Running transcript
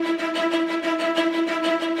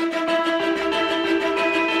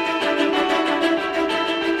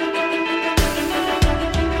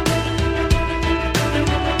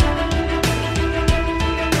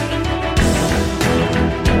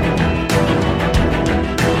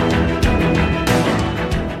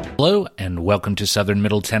Hello, and welcome to Southern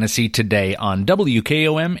Middle Tennessee today on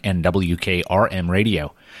WKOM and WKRM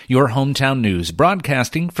Radio, your hometown news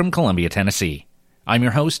broadcasting from Columbia, Tennessee. I'm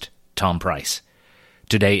your host, Tom Price.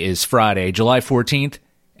 Today is Friday, July 14th,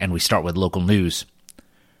 and we start with local news.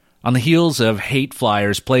 On the heels of hate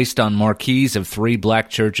flyers placed on marquees of 3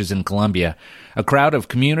 black churches in Columbia, a crowd of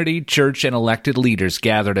community, church, and elected leaders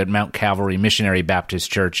gathered at Mount Calvary Missionary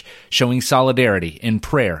Baptist Church, showing solidarity in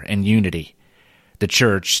prayer and unity. The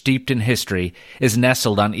church, steeped in history, is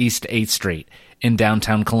nestled on East 8th Street in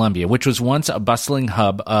downtown Columbia, which was once a bustling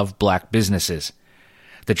hub of black businesses.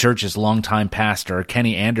 The church's longtime pastor,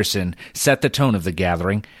 Kenny Anderson, set the tone of the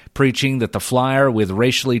gathering, preaching that the flyer with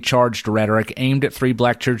racially charged rhetoric aimed at 3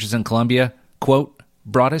 black churches in Columbia, quote,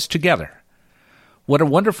 brought us together. What a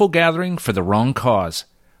wonderful gathering for the wrong cause.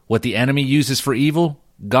 What the enemy uses for evil,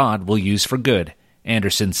 God will use for good,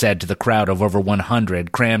 Anderson said to the crowd of over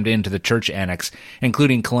 100 crammed into the church annex,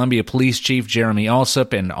 including Columbia Police Chief Jeremy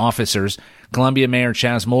Alsop and officers, Columbia Mayor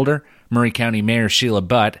Chaz Mulder, Murray County Mayor Sheila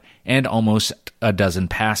Butt, and almost a dozen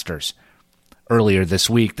pastors. Earlier this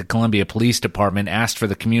week, the Columbia Police Department asked for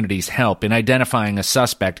the community's help in identifying a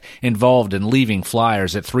suspect involved in leaving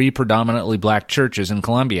flyers at 3 predominantly black churches in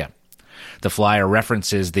Columbia. The flyer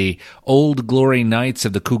references the Old Glory Knights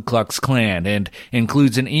of the Ku Klux Klan and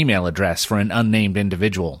includes an email address for an unnamed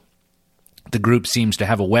individual. The group seems to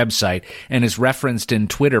have a website and is referenced in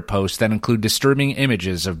Twitter posts that include disturbing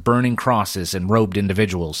images of burning crosses and robed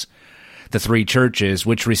individuals. The 3 churches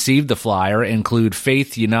which received the flyer include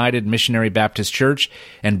Faith United Missionary Baptist Church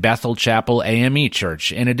and Bethel Chapel AME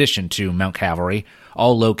Church, in addition to Mount Calvary,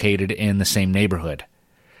 all located in the same neighborhood.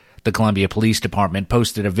 The Columbia Police Department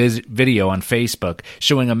posted a video on Facebook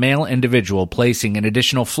showing a male individual placing an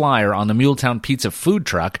additional flyer on the Muletown Pizza food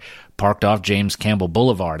truck parked off James Campbell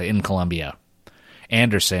Boulevard in Columbia.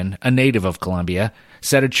 Anderson, a native of Columbia,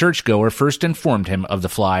 said a churchgoer first informed him of the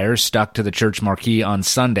flyer stuck to the church marquee on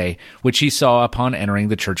Sunday, which he saw upon entering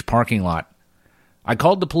the church parking lot. I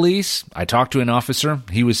called the police. I talked to an officer.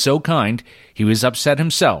 He was so kind. He was upset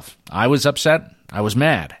himself. I was upset. I was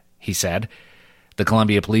mad, he said. The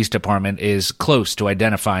Columbia Police Department is close to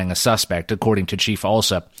identifying a suspect, according to Chief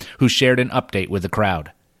Alsop, who shared an update with the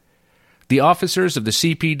crowd. The officers of the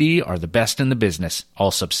CPD are the best in the business,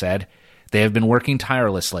 Alsop said. They have been working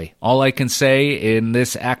tirelessly. All I can say in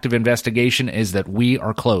this active investigation is that we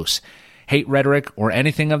are close. Hate rhetoric or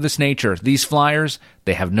anything of this nature, these flyers,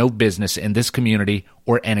 they have no business in this community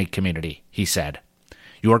or any community, he said.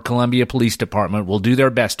 Your Columbia Police Department will do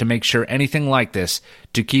their best to make sure anything like this,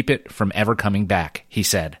 to keep it from ever coming back, he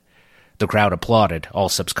said. The crowd applauded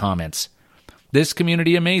Alsop's comments. This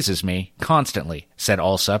community amazes me, constantly, said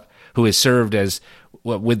Alsop, who has served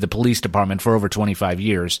with the police department for over 25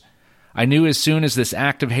 years. I knew as soon as this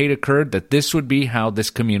act of hate occurred that this would be how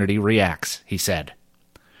this community reacts, he said.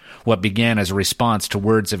 What began as a response to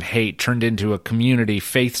words of hate turned into a community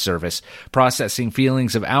faith service, processing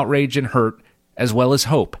feelings of outrage and hurt, as well as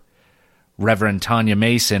hope. Reverend Tanya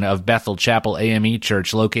Mason of Bethel Chapel AME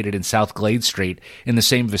Church, located in South Glade Street, in the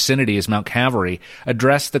same vicinity as Mount Calvary,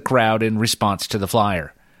 addressed the crowd in response to the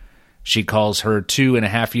flyer. She calls her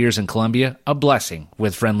 2.5 years in Columbia a blessing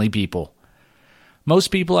with friendly people. Most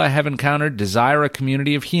people I have encountered desire a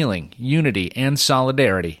community of healing, unity, and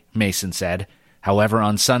solidarity, Mason said. However,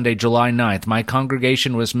 on Sunday, July 9th, my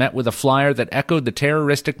congregation was met with a flyer that echoed the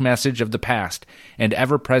terroristic message of the past and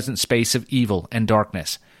ever-present space of evil and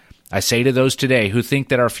darkness. I say to those today who think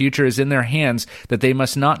that our future is in their hands that they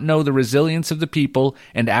must not know the resilience of the people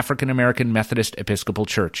and African American Methodist Episcopal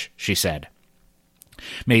Church, she said.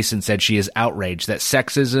 Mason said she is outraged that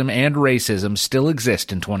sexism and racism still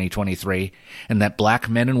exist in 2023 and that black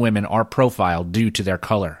men and women are profiled due to their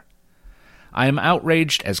color. I am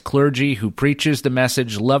outraged as clergy who preaches the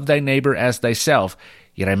message, love thy neighbor as thyself,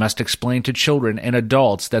 yet I must explain to children and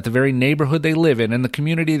adults that the very neighborhood they live in and the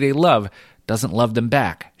community they love doesn't love them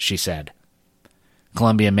back, she said.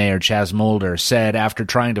 Columbia Mayor Chaz Mulder said after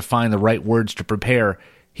trying to find the right words to prepare,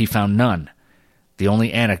 he found none. The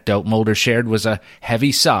only anecdote Mulder shared was a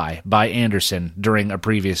heavy sigh by Anderson during a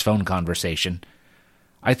previous phone conversation.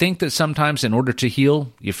 I think that sometimes in order to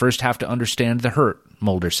heal, you first have to understand the hurt,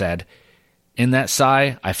 Mulder said. In that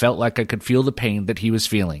sigh, I felt like I could feel the pain that he was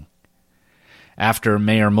feeling. After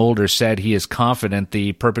Mayor Mulder said he is confident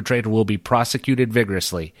the perpetrator will be prosecuted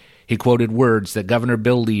vigorously, he quoted words that Governor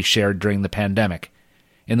Bill Lee shared during the pandemic.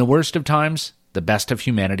 In the worst of times, the best of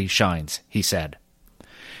humanity shines, he said.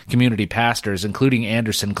 Community pastors, including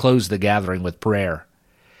Anderson, closed the gathering with prayer.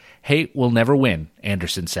 Hate will never win,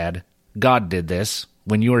 Anderson said. God did this.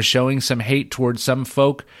 When you are showing some hate towards some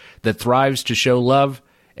folk that thrives to show love,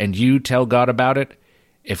 and you tell God about it,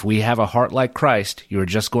 If we have a heart like Christ, you are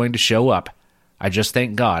just going to show up. I just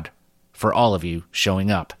thank God for all of you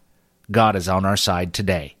showing up. God is on our side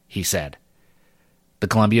today, he said. The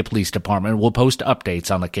Columbia Police Department will post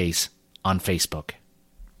updates on the case on Facebook.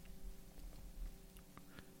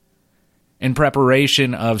 In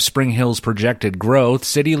preparation of Spring Hill's projected growth,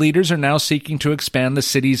 city leaders are now seeking to expand the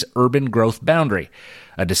city's urban growth boundary,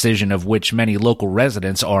 a decision of which many local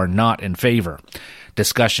residents are not in favor.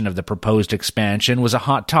 Discussion of the proposed expansion was a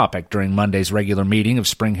hot topic during Monday's regular meeting of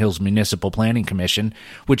Spring Hill's Municipal Planning Commission,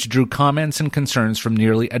 which drew comments and concerns from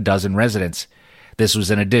nearly a dozen residents. This was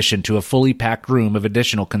in addition to a fully packed room of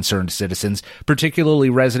additional concerned citizens, particularly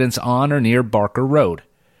residents on or near Barker Road.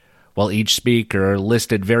 While each speaker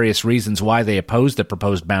listed various reasons why they opposed the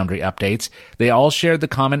proposed boundary updates, they all shared the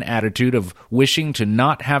common attitude of wishing to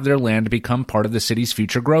not have their land become part of the city's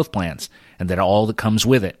future growth plans, and that all that comes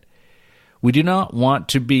with it. We do not want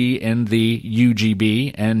to be in the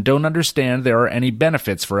UGB and don't understand there are any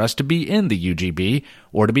benefits for us to be in the UGB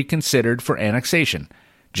or to be considered for annexation,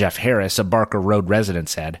 Jeff Harris, a Barker Road resident,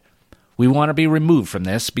 said. We want to be removed from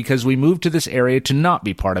this because we moved to this area to not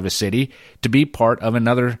be part of a city, to be part of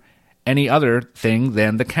any other thing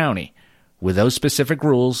than the county, with those specific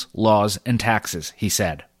rules, laws, and taxes, he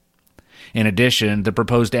said. In addition, the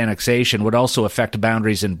proposed annexation would also affect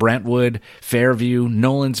boundaries in Brentwood, Fairview,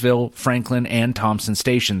 Nolensville, Franklin, and Thompson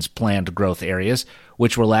Station's planned growth areas,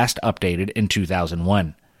 which were last updated in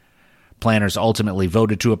 2001. Planners ultimately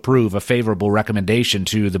voted to approve a favorable recommendation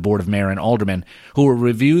to the Board of Mayor and Aldermen, who will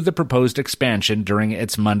review the proposed expansion during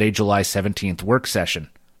its Monday, July 17th work session.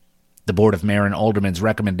 The Board of Mayor and Aldermen's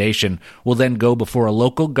recommendation will then go before a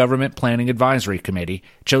local government planning advisory committee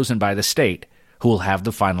chosen by the state, who will have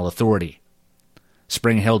the final authority.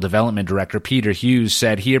 Spring Hill Development Director Peter Hughes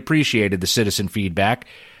said he appreciated the citizen feedback,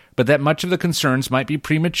 but that much of the concerns might be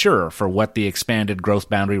premature for what the expanded growth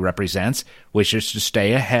boundary represents, which is to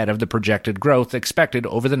stay ahead of the projected growth expected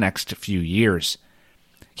over the next few years.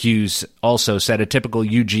 Hughes also said a typical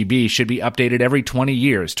UGB should be updated every 20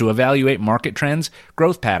 years to evaluate market trends,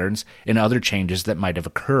 growth patterns, and other changes that might have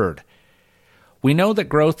occurred. We know that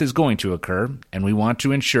growth is going to occur, and we want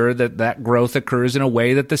to ensure that that growth occurs in a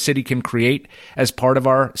way that the city can create as part of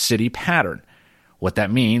our city pattern. What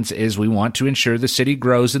that means is we want to ensure the city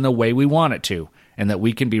grows in the way we want it to, and that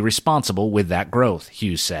we can be responsible with that growth,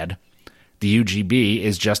 Hughes said. The UGB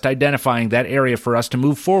is just identifying that area for us to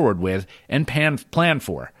move forward with and plan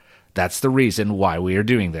for. That's the reason why we are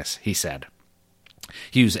doing this, he said.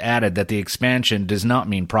 Hughes added that the expansion does not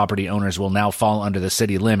mean property owners will now fall under the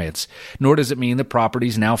city limits, nor does it mean that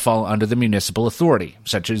properties now fall under the municipal authority,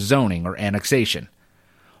 such as zoning or annexation.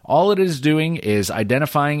 All it is doing is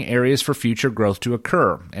identifying areas for future growth to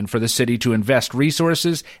occur, and for the city to invest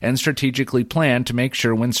resources and strategically plan to make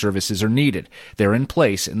sure when services are needed, they're in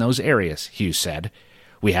place in those areas, Hughes said.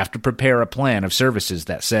 We have to prepare a plan of services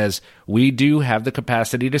that says we do have the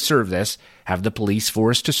capacity to serve this, have the police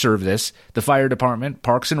force to serve this, the fire department,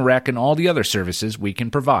 Parks and Rec, and all the other services we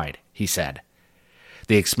can provide, he said.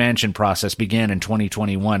 The expansion process began in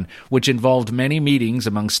 2021, which involved many meetings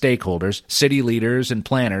among stakeholders, city leaders, and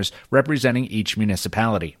planners representing each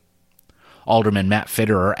municipality. Alderman Matt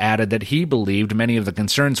Fitterer added that he believed many of the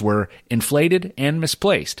concerns were inflated and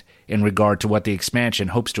misplaced in regard to what the expansion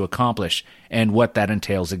hopes to accomplish and what that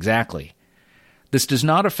entails exactly. This does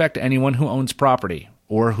not affect anyone who owns property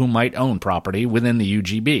or who might own property within the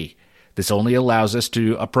UGB. This only allows us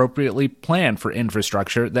to appropriately plan for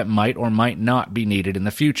infrastructure that might or might not be needed in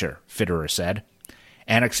the future, Fitterer said.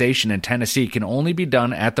 Annexation in Tennessee can only be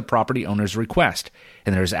done at the property owner's request,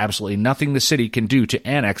 and there is absolutely nothing the city can do to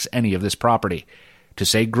annex any of this property. To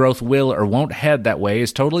say growth will or won't head that way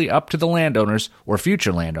is totally up to the landowners or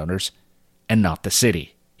future landowners, and not the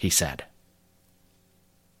city, he said.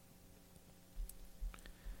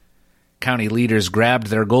 County leaders grabbed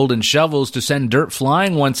their golden shovels to send dirt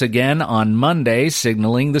flying once again on Monday,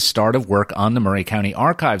 signaling the start of work on the Murray County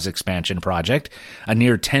Archives expansion project, a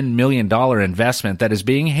near $10 million investment that is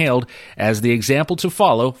being hailed as the example to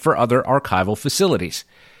follow for other archival facilities.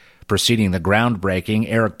 Preceding the groundbreaking,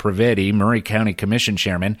 Eric Previti, Murray County Commission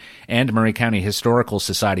Chairman and Murray County Historical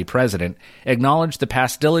Society President, acknowledged the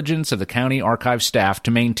past diligence of the county archive staff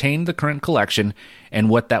to maintain the current collection and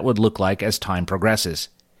what that would look like as time progresses.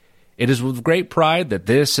 It is with great pride that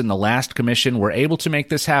this and the last commission were able to make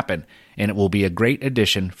this happen, and it will be a great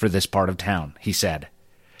addition for this part of town, he said.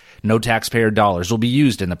 No taxpayer dollars will be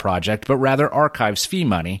used in the project, but rather archives fee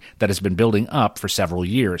money that has been building up for several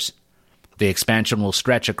years. The expansion will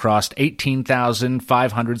stretch across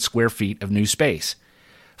 18,500 square feet of new space.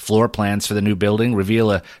 Floor plans for the new building reveal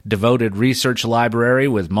a devoted research library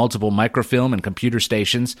with multiple microfilm and computer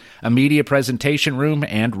stations, a media presentation room,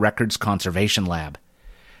 and records conservation lab.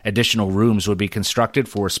 Additional rooms would be constructed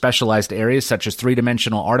for specialized areas such as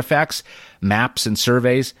three-dimensional artifacts, maps and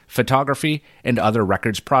surveys, photography, and other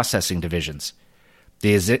records processing divisions.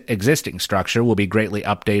 The existing structure will be greatly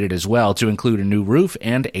updated as well to include a new roof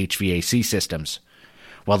and HVAC systems.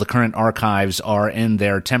 While the current archives are in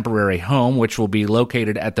their temporary home, which will be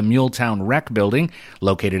located at the Muletown Rec Building,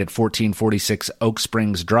 located at 1446 Oak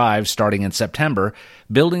Springs Drive, starting in September,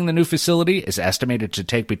 building the new facility is estimated to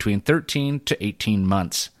take between 13 to 18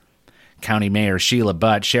 months. County Mayor Sheila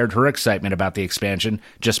Butt shared her excitement about the expansion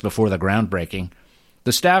just before the groundbreaking.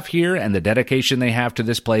 "The staff here and the dedication they have to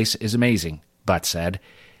this place is amazing," Butt said.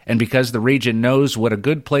 "And because the region knows what a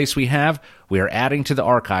good place we have, we are adding to the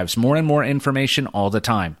archives more and more information all the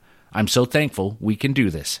time. I'm so thankful we can do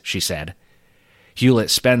this," she said. Hewlett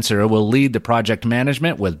Spencer will lead the project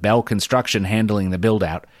management, with Bell Construction handling the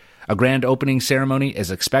build-out. A grand opening ceremony is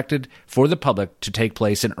expected for the public to take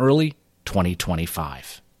place in early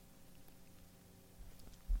 2025.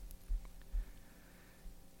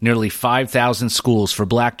 Nearly 5,000 schools for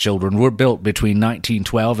black children were built between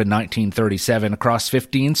 1912 and 1937 across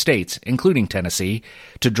 15 states, including Tennessee,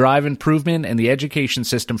 to drive improvement in the education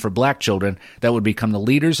system for black children that would become the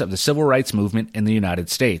leaders of the civil rights movement in the United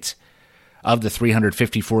States. Of the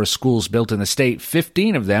 354 schools built in the state,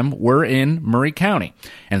 15 of them were in Maury County,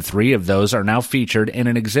 and 3 of those are now featured in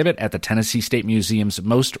an exhibit at the Tennessee State Museum's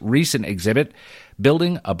most recent exhibit,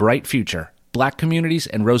 Building a Bright Future, Black Communities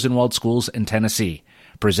and Rosenwald Schools in Tennessee,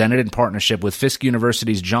 presented in partnership with Fisk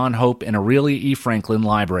University's John Hope and Aurelia E. Franklin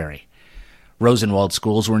Library. Rosenwald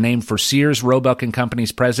schools were named for Sears, Roebuck &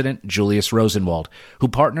 Company's president, Julius Rosenwald, who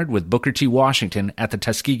partnered with Booker T. Washington at the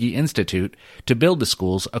Tuskegee Institute to build the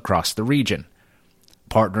schools across the region.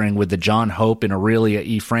 Partnering with the John Hope and Aurelia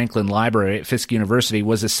E. Franklin Library at Fisk University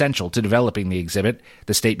was essential to developing the exhibit,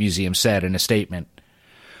 the State Museum said in a statement.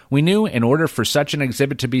 "We knew in order for such an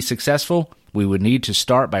exhibit to be successful, we would need to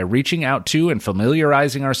start by reaching out to and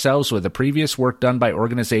familiarizing ourselves with the previous work done by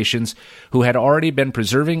organizations who had already been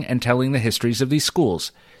preserving and telling the histories of these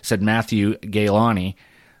schools," said Matthew Gailani,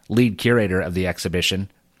 lead curator of the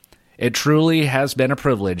exhibition. "It truly has been a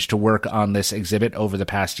privilege to work on this exhibit over the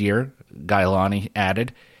past year," Gailani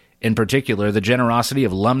added. "In particular, the generosity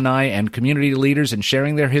of alumni and community leaders in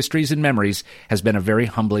sharing their histories and memories has been a very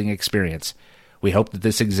humbling experience. We hope that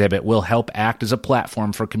this exhibit will help act as a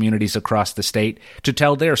platform for communities across the state to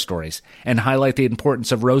tell their stories and highlight the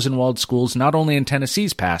importance of Rosenwald schools not only in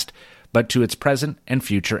Tennessee's past, but to its present and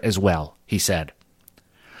future as well," he said.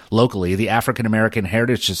 Locally, the African American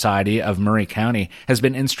Heritage Society of Maury County has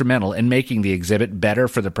been instrumental in making the exhibit better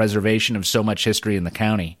for the preservation of so much history in the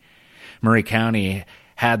county. Maury County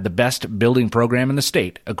had the best building program in the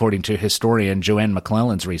state, according to historian Joanne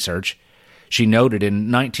McClellan's research. She noted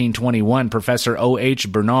in 1921, Professor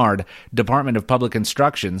O.H. Bernard, Department of Public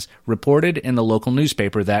Instructions, reported in the local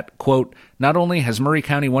newspaper that, quote, "Not only has Maury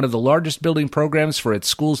County one of the largest building programs for its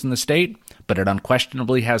schools in the state, but it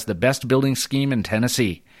unquestionably has the best building scheme in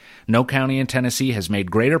Tennessee. No county in Tennessee has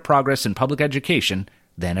made greater progress in public education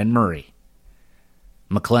than in Maury."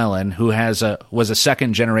 McClellan, who was a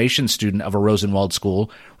second-generation student of a Rosenwald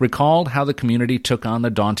school, recalled how the community took on the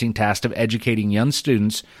daunting task of educating young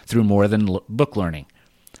students through more than book learning.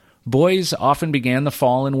 "Boys often began the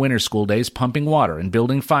fall and winter school days pumping water and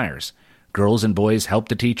building fires. Girls and boys helped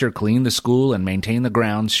the teacher clean the school and maintain the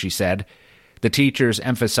grounds," she said. "The teachers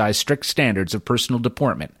emphasized strict standards of personal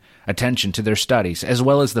deportment, attention to their studies, as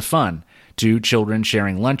well as the fun, to children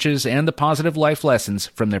sharing lunches and the positive life lessons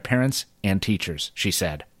from their parents and teachers," she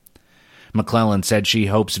said. McClellan said she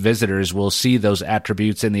hopes visitors will see those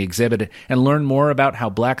attributes in the exhibit and learn more about how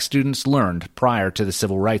black students learned prior to the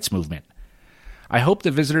civil rights movement. "I hope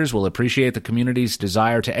the visitors will appreciate the community's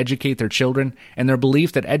desire to educate their children and their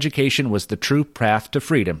belief that education was the true path to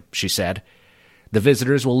freedom," she said. The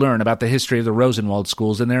visitors will learn about the history of the Rosenwald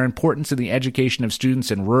schools and their importance in the education of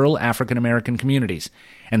students in rural African American communities,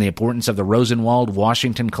 and the importance of the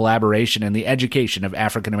Rosenwald-Washington collaboration in the education of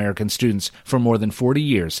African American students for more than 40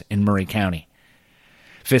 years in Maury County.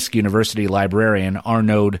 Fisk University librarian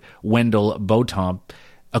Arnaud Wendell Beauchamp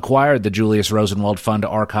acquired the Julius Rosenwald Fund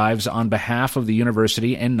archives on behalf of the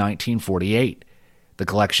university in 1948. The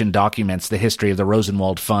collection documents the history of the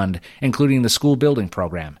Rosenwald Fund, including the school building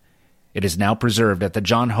program. It is now preserved at the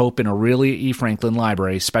John Hope and Aurelia E. Franklin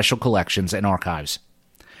Library Special Collections and Archives.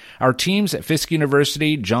 Our teams at Fisk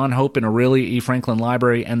University, John Hope and Aurelia E. Franklin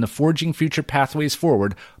Library, and the Forging Future Pathways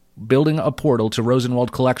Forward building a portal to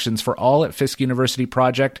Rosenwald Collections for All at Fisk University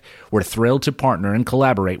project. We're thrilled to partner and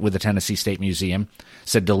collaborate with the Tennessee State Museum,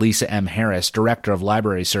 said Delisa M. Harris, Director of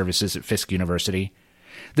Library Services at Fisk University.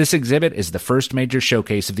 This exhibit is the first major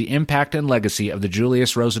showcase of the impact and legacy of the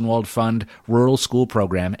Julius Rosenwald Fund Rural School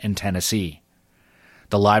Program in Tennessee.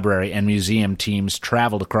 The library and museum teams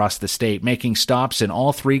traveled across the state, making stops in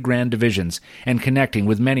all 3 grand divisions and connecting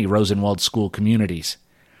with many Rosenwald School communities.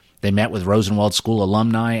 They met with Rosenwald School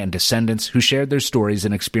alumni and descendants who shared their stories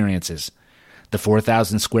and experiences. The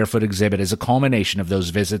 4,000-square-foot exhibit is a culmination of those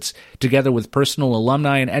visits, together with personal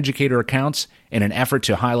alumni and educator accounts, in an effort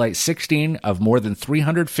to highlight 16 of more than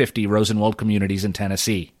 350 Rosenwald communities in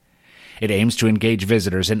Tennessee. It aims to engage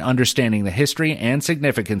visitors in understanding the history and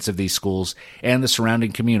significance of these schools and the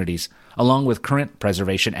surrounding communities, along with current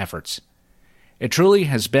preservation efforts. It truly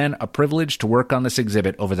has been a privilege to work on this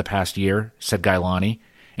exhibit over the past year, said Gailani.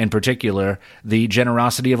 In particular, the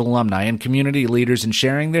generosity of alumni and community leaders in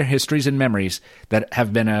sharing their histories and memories that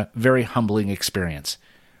have been a very humbling experience.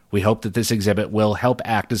 We hope that this exhibit will help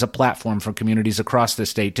act as a platform for communities across the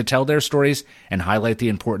state to tell their stories and highlight the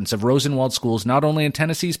importance of Rosenwald schools not only in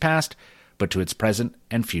Tennessee's past, but to its present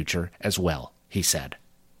and future as well, he said.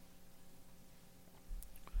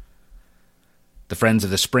 The Friends of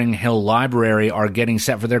the Spring Hill Library are getting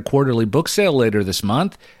set for their quarterly book sale later this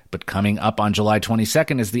month, but coming up on July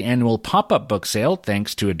 22nd is the annual pop-up book sale,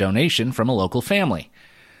 thanks to a donation from a local family.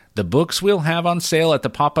 The books we'll have on sale at the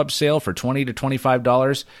pop-up sale for $20 to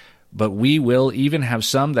 $25, but we will even have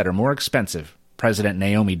some that are more expensive, President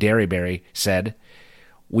Naomi Derryberry said.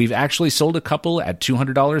 We've actually sold a couple at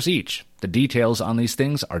 $200 each. The details on these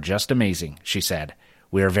things are just amazing, she said.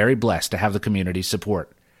 We are very blessed to have the community's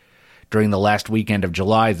support. During the last weekend of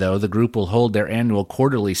July, though, the group will hold their annual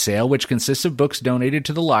quarterly sale, which consists of books donated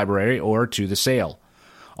to the library or to the sale.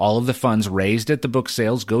 All of the funds raised at the book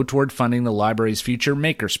sales go toward funding the library's future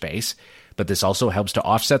makerspace, but this also helps to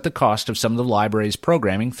offset the cost of some of the library's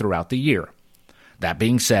programming throughout the year. That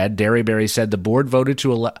being said, Derryberry said the board voted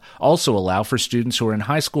to also allow for students who are in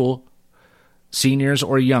high school, seniors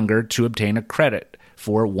or younger, to obtain a credit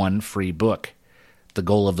for one free book. The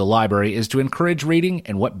goal of the library is to encourage reading,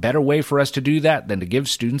 and what better way for us to do that than to give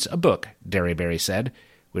students a book, Derryberry said.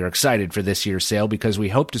 We are excited for this year's sale because we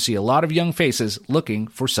hope to see a lot of young faces looking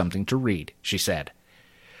for something to read, she said.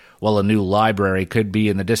 While a new library could be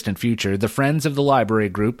in the distant future, the Friends of the Library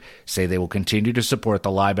Group say they will continue to support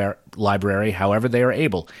the library however they are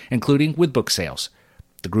able, including with book sales.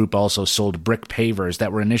 The group also sold brick pavers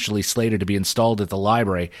that were initially slated to be installed at the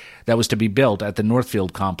library that was to be built at the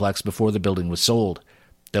Northfield complex before the building was sold.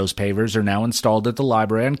 Those pavers are now installed at the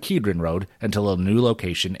library on Kedron Road until a new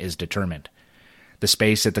location is determined. The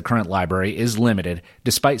space at the current library is limited,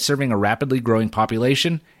 despite serving a rapidly growing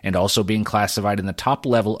population and also being classified in the top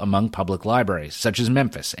level among public libraries, such as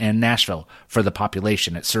Memphis and Nashville, for the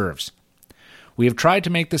population it serves. We have tried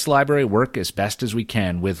to make this library work as best as we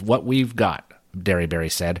can with what we've got,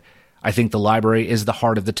 Derryberry said. I think the library is the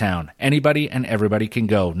heart of the town. Anybody and everybody can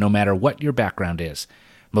go, no matter what your background is.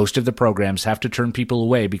 Most of the programs have to turn people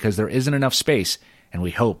away because there isn't enough space, and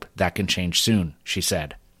we hope that can change soon, she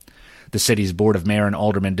said. The city's Board of Mayor and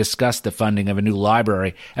Aldermen discussed the funding of a new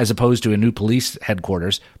library as opposed to a new police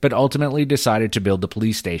headquarters, but ultimately decided to build the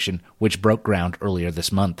police station, which broke ground earlier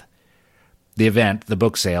this month. The event, the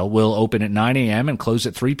book sale, will open at 9 a.m. and close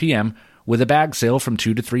at 3 p.m., with a bag sale from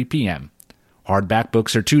 2 to 3 p.m. Hardback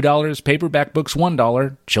books are $2, paperback books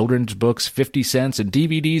 $1, children's books 50 cents, and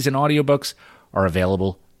DVDs and audiobooks are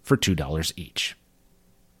available for $2 each.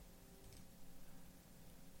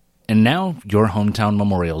 And now, your hometown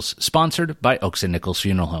memorials, sponsored by Oaks and Nichols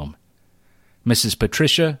Funeral Home. Mrs.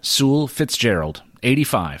 Patricia Sewell Fitzgerald,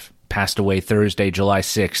 85, passed away Thursday, July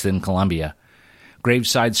 6th in Columbia.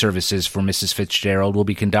 Graveside services for Mrs. Fitzgerald will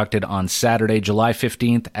be conducted on Saturday, July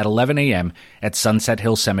 15th at 11 a.m. at Sunset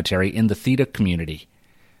Hill Cemetery in the Theta community.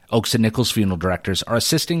 Oaks and Nichols funeral directors are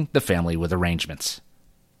assisting the family with arrangements.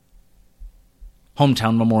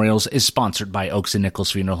 Hometown Memorials is sponsored by Oaks and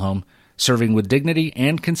Nichols Funeral Home, serving with dignity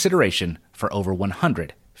and consideration for over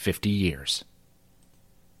 150 years.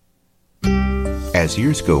 As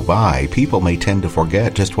years go by, people may tend to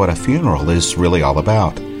forget just what a funeral is really all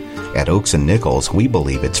about. At Oaks and Nichols, we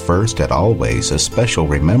believe it's first and always a special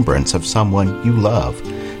remembrance of someone you love.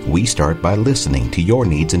 We start by listening to your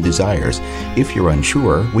needs and desires. If you're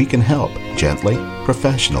unsure, we can help, gently,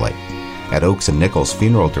 professionally. At Oaks and Nichols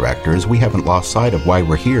Funeral Directors, we haven't lost sight of why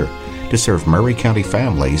we're here, to serve Murray County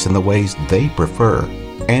families in the ways they prefer,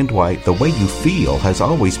 and why the way you feel has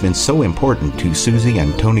always been so important to Susie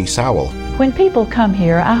and Tony Sowell. When people come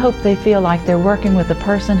here, I hope they feel like they're working with a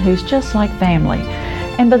person who's just like family.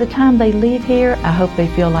 And by the time they leave here, I hope they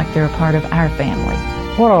feel like they're a part of our family.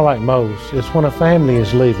 What I like most is when a family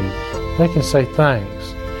is leaving, they can say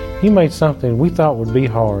thanks. You made something we thought would be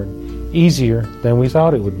hard easier than we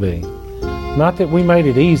thought it would be. Not that we made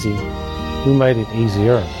it easy, we made it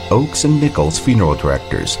easier. Oakes and Nichols Funeral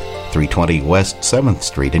Directors, 320 West 7th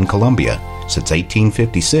Street in Columbia. Since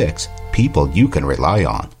 1856, people you can rely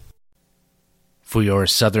on. For your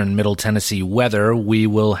southern Middle Tennessee weather, we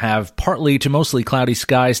will have partly to mostly cloudy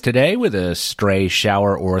skies today with a stray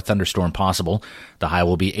shower or thunderstorm possible. The high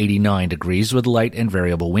will be 89 degrees with light and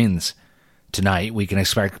variable winds. Tonight, we can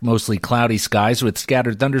expect mostly cloudy skies with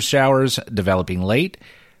scattered thundershowers developing late.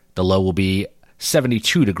 The low will be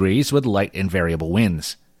 72 degrees with light and variable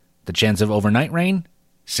winds. The chance of overnight rain,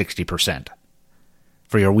 60%.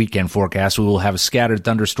 For your weekend forecast, we will have scattered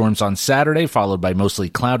thunderstorms on Saturday, followed by mostly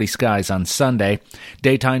cloudy skies on Sunday.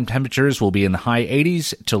 Daytime temperatures will be in the high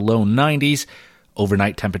 80s to low 90s.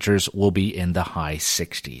 Overnight temperatures will be in the high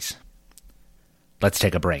 60s. Let's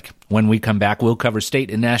take a break. When we come back, we'll cover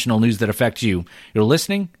state and national news that affect you. You're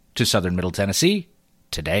listening to Southern Middle Tennessee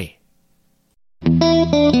Today.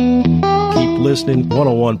 Keep listening.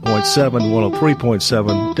 101.7,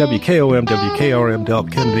 103.7, WKOM, WKRM,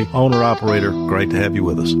 Delk Kennedy, owner-operator. Great to have you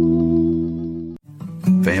with us.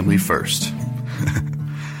 Family first.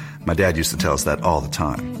 My dad used to tell us that all the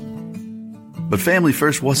time. But family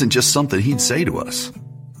first wasn't just something he'd say to us.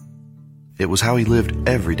 It was how he lived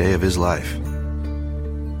every day of his life.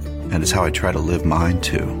 And it's how I try to live mine,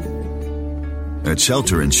 too. At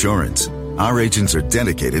Shelter Insurance, our agents are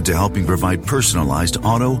dedicated to helping provide personalized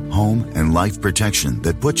auto, home, and life protection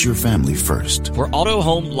that puts your family first. For auto,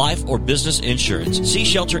 home, life, or business insurance, see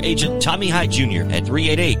Shelter Agent Tommy Hyde Jr. at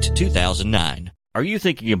 388-2009. Are you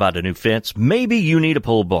thinking about a new fence? Maybe you need a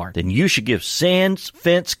pole barn. Then you should give Sands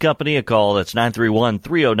Fence Company a call. That's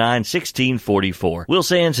 931-309-1644. Will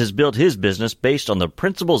Sands has built his business based on the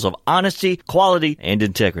principles of honesty, quality, and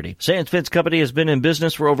integrity. Sands Fence Company has been in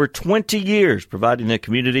business for over 20 years, providing the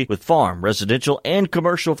community with farm, residential, and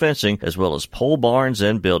commercial fencing, as well as pole barns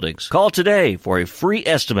and buildings. Call today for a free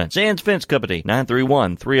estimate. Sands Fence Company,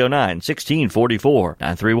 931-309-1644.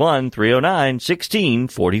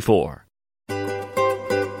 931-309-1644.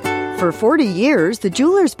 For 40 years, the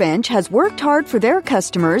Jewelers Bench has worked hard for their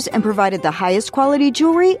customers and provided the highest quality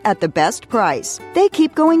jewelry at the best price. They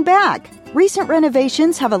keep going back. Recent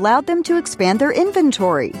renovations have allowed them to expand their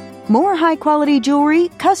inventory. More high-quality jewelry,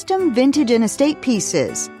 custom vintage and estate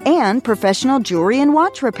pieces, and professional jewelry and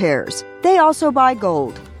watch repairs. They also buy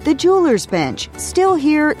gold. The Jewelers Bench, still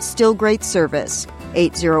here, still great service.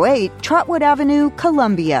 808 Trotwood Avenue,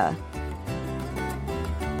 Columbia.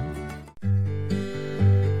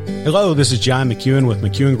 Hello, this is John McEwen with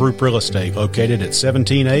McEwen Group Real Estate, located at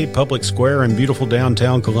 17A Public Square in beautiful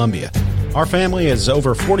downtown Columbia. Our family has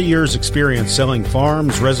over 40 years' experience selling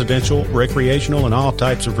farms, residential, recreational, and all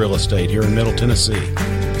types of real estate here in Middle Tennessee.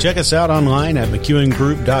 Check us out online at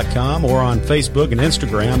McEwenGroup.com or on Facebook and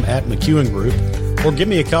Instagram at McEwen Group, or give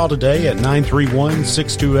me a call today at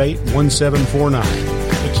 931-628-1749.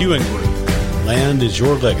 McEwen Group. Land is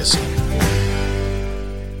your legacy.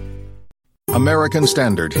 American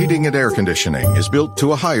Standard Heating and Air Conditioning is built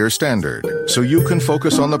to a higher standard, so you can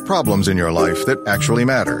focus on the problems in your life that actually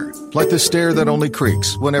matter, like the stair that only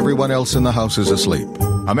creaks when everyone else in the house is asleep.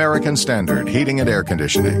 American Standard Heating and Air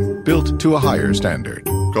Conditioning, built to a higher standard.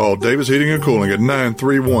 Call Davis Heating and Cooling at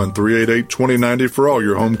 931-388-2090 for all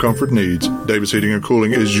your home comfort needs. Davis Heating and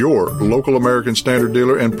Cooling is your local American Standard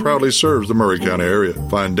dealer and proudly serves the Murray County area.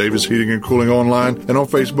 Find Davis Heating and Cooling online and on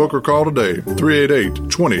Facebook or call today,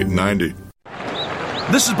 388-2090.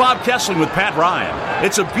 This is Bob Kessling with Pat Ryan.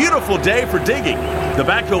 It's a beautiful day for digging. The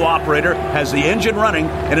backhoe operator has the engine running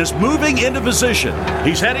and is moving into position.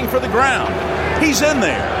 He's heading for the ground. He's in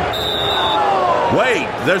there. Wait,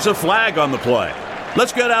 there's a flag on the play.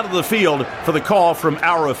 Let's get out of the field for the call from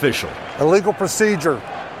our official. Illegal procedure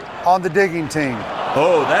on the digging team.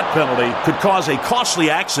 Oh, that penalty could cause a costly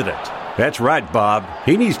accident. That's right, Bob.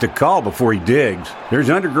 He needs to call before he digs. There's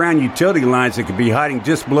underground utility lines that could be hiding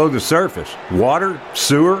just below the surface. Water,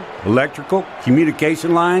 sewer, electrical,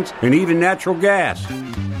 communication lines, and even natural gas.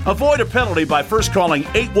 Avoid a penalty by first calling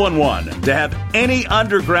 811 to have any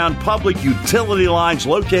underground public utility lines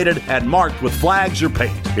located and marked with flags or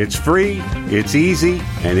paint. It's free, it's easy,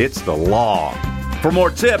 and it's the law. For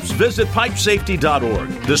more tips, visit pipesafety.org.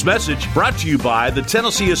 This message brought to you by the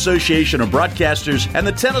Tennessee Association of Broadcasters and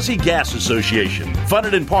the Tennessee Gas Association,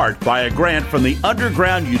 funded in part by a grant from the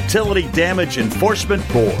Underground Utility Damage Enforcement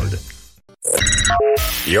Board.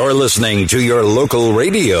 You're listening to your local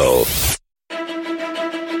radio.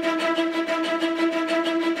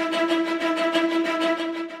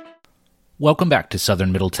 Welcome back to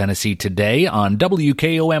Southern Middle Tennessee today on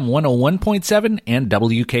WKOM 101.7 and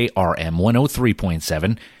WKRM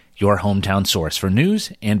 103.7, your hometown source for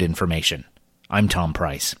news and information. I'm Tom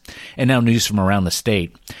Price. And now news from around the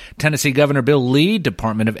state. Tennessee Governor Bill Lee,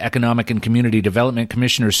 Department of Economic and Community Development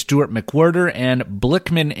Commissioner Stuart McWhirter, and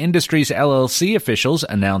Blickman Industries LLC officials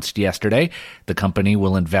announced yesterday the company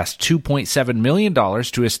will invest $2.7 million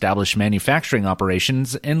to establish manufacturing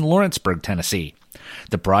operations in Lawrenceburg, Tennessee.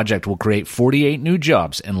 The project will create 48 new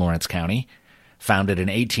jobs in Lawrence County. Founded in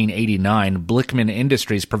 1889, Blickman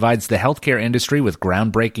Industries provides the healthcare industry with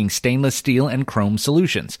groundbreaking stainless steel and chrome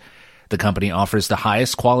solutions. The company offers the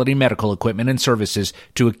highest quality medical equipment and services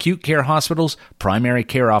to acute care hospitals, primary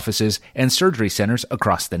care offices, and surgery centers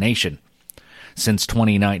across the nation. Since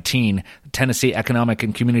 2019, Tennessee Economic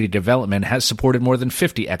and Community Development has supported more than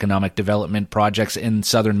 50 economic development projects in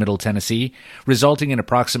southern Middle Tennessee, resulting in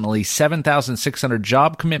approximately 7,600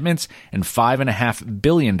 job commitments and $5.5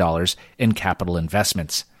 billion in capital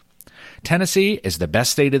investments. Tennessee is the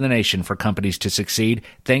best state in the nation for companies to succeed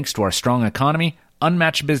thanks to our strong economy,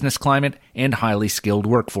 unmatched business climate, and highly skilled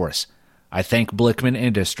workforce. I thank Blickman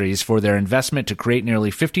Industries for their investment to create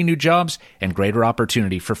nearly 50 new jobs and greater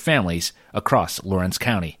opportunity for families across Lawrence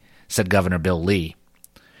County, said Governor Bill Lee.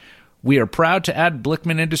 We are proud to add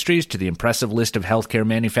Blickman Industries to the impressive list of healthcare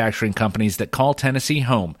manufacturing companies that call Tennessee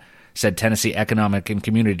home, said Tennessee Economic and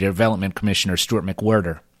Community Development Commissioner Stuart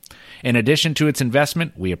McWhirter. In addition to its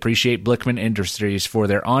investment, we appreciate Blickman Industries for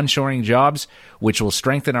their onshoring jobs, which will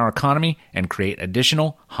strengthen our economy and create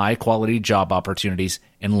additional high-quality job opportunities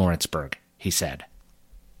in Lawrenceburg, he said.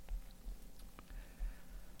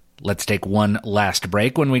 Let's take one last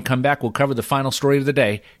break. When we come back, we'll cover the final story of the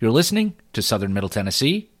day. You're listening to Southern Middle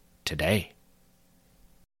Tennessee today.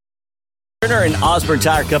 Turner and Osborne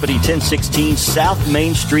Tire Company, 1016 South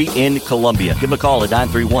Main Street in Columbia. Give them a call at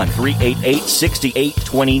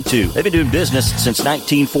 931-388-6822. They've been doing business since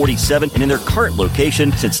 1947 and in their current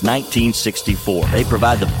location since 1964. They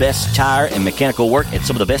provide the best tire and mechanical work at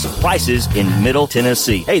some of the best prices in Middle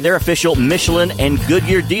Tennessee. Hey, they're official Michelin and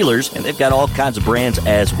Goodyear dealers, and they've got all kinds of brands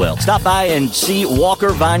as well. Stop by and see Walker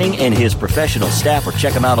Vining and his professional staff, or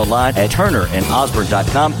check them out online at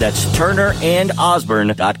turnerandosborne.com. That's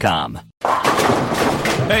turnerandosborne.com.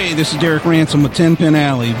 Hey, this is Derek Ransom with 10 Pin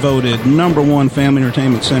Alley, voted #1 family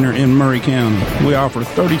entertainment center in Murray County. We offer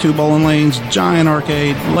 32 bowling lanes, giant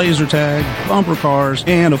arcade, laser tag, bumper cars,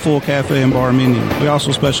 and a full cafe and bar menu. We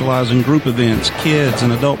also specialize in group events, kids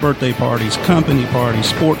and adult birthday parties, company parties,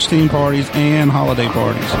 sports team parties, and holiday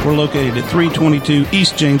parties. We're located at 322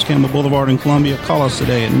 East James Campbell Boulevard in Columbia. Call us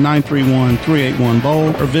today at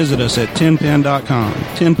 931-381-BOWL or visit us at 10pin.com.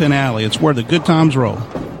 10 Pin Alley, it's where the good times roll.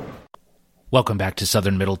 Welcome back to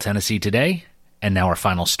Southern Middle Tennessee today, and now our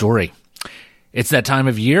final story. It's that time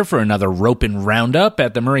of year for another Ropin' Roundup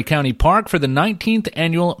at the Maury County Park for the 19th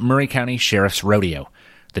Annual Maury County Sheriff's Rodeo.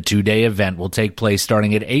 The two-day event will take place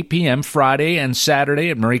starting at 8 p.m. Friday and Saturday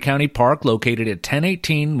at Maury County Park, located at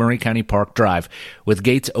 1018 Maury County Park Drive, with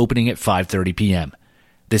gates opening at 5:30 p.m.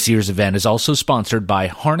 This year's event is also sponsored by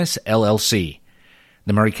Harness LLC.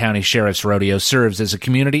 The Maury County Sheriff's Rodeo serves as a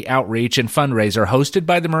community outreach and fundraiser hosted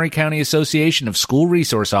by the Maury County Association of School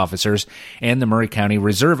Resource Officers and the Maury County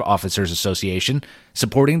Reserve Officers Association,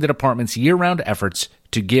 supporting the department's year-round efforts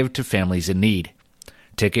to give to families in need.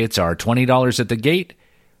 Tickets are $20 at the gate,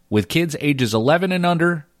 with kids ages 11 and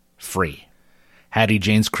under free. Hattie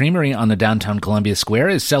Jane's Creamery on the downtown Columbia Square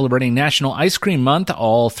is celebrating National Ice Cream Month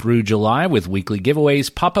all through July with weekly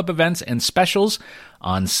giveaways, pop-up events, and specials.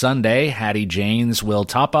 On Sunday, Hattie Jane's will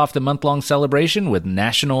top off the month-long celebration with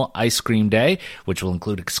National Ice Cream Day, which will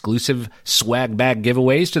include exclusive swag bag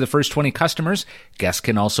giveaways to the first 20 customers. Guests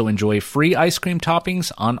can also enjoy free ice cream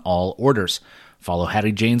toppings on all orders. Follow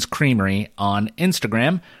Hattie Jane's Creamery on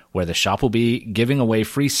Instagram, where the shop will be giving away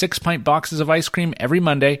free 6-pint boxes of ice cream every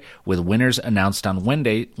Monday, with winners announced on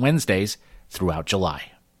Wednesdays throughout July.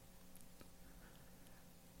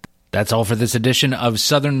 That's all for this edition of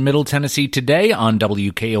Southern Middle Tennessee today on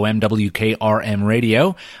WKOM WKRM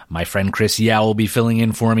Radio. My friend Chris Yao will be filling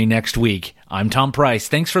in for me next week. I'm Tom Price.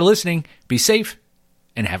 Thanks for listening. Be safe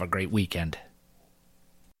and have a great weekend.